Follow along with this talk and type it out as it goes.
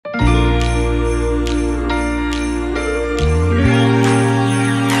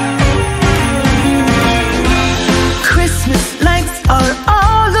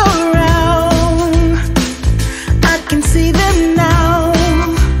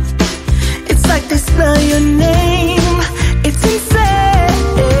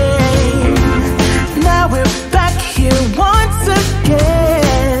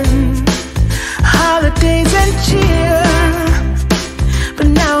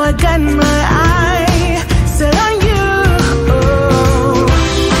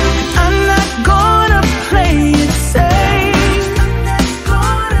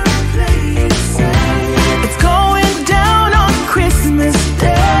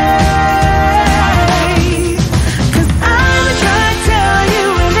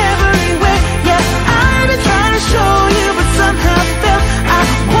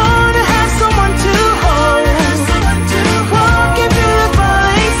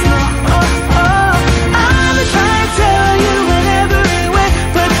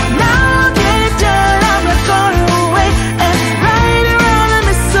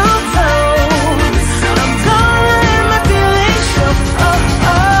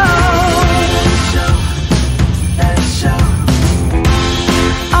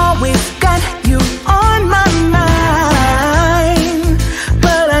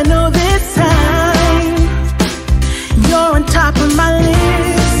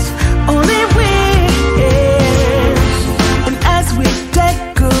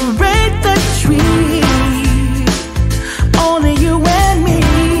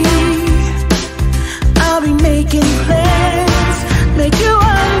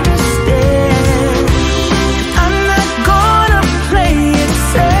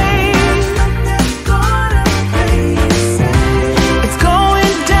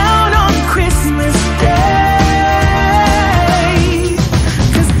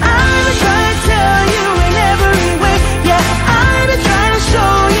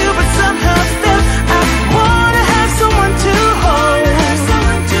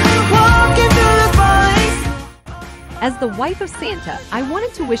wife of Santa, I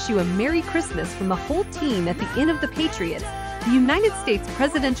wanted to wish you a Merry Christmas from the whole team at the Inn of the Patriots, the United States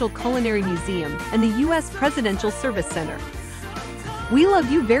Presidential Culinary Museum, and the U.S. Presidential Service Center. We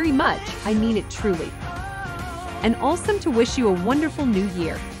love you very much, I mean it truly. And awesome to wish you a wonderful new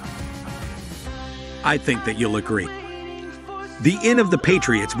year. I think that you'll agree. The Inn of the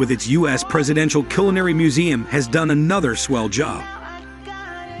Patriots with its U.S. Presidential Culinary Museum has done another swell job.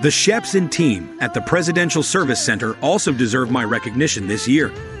 The chefs and team at the Presidential Service Center also deserve my recognition this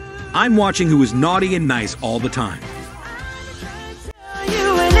year. I'm watching who is naughty and nice all the time.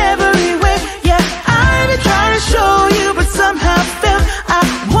 You in every way, yeah, I'm trying to show you.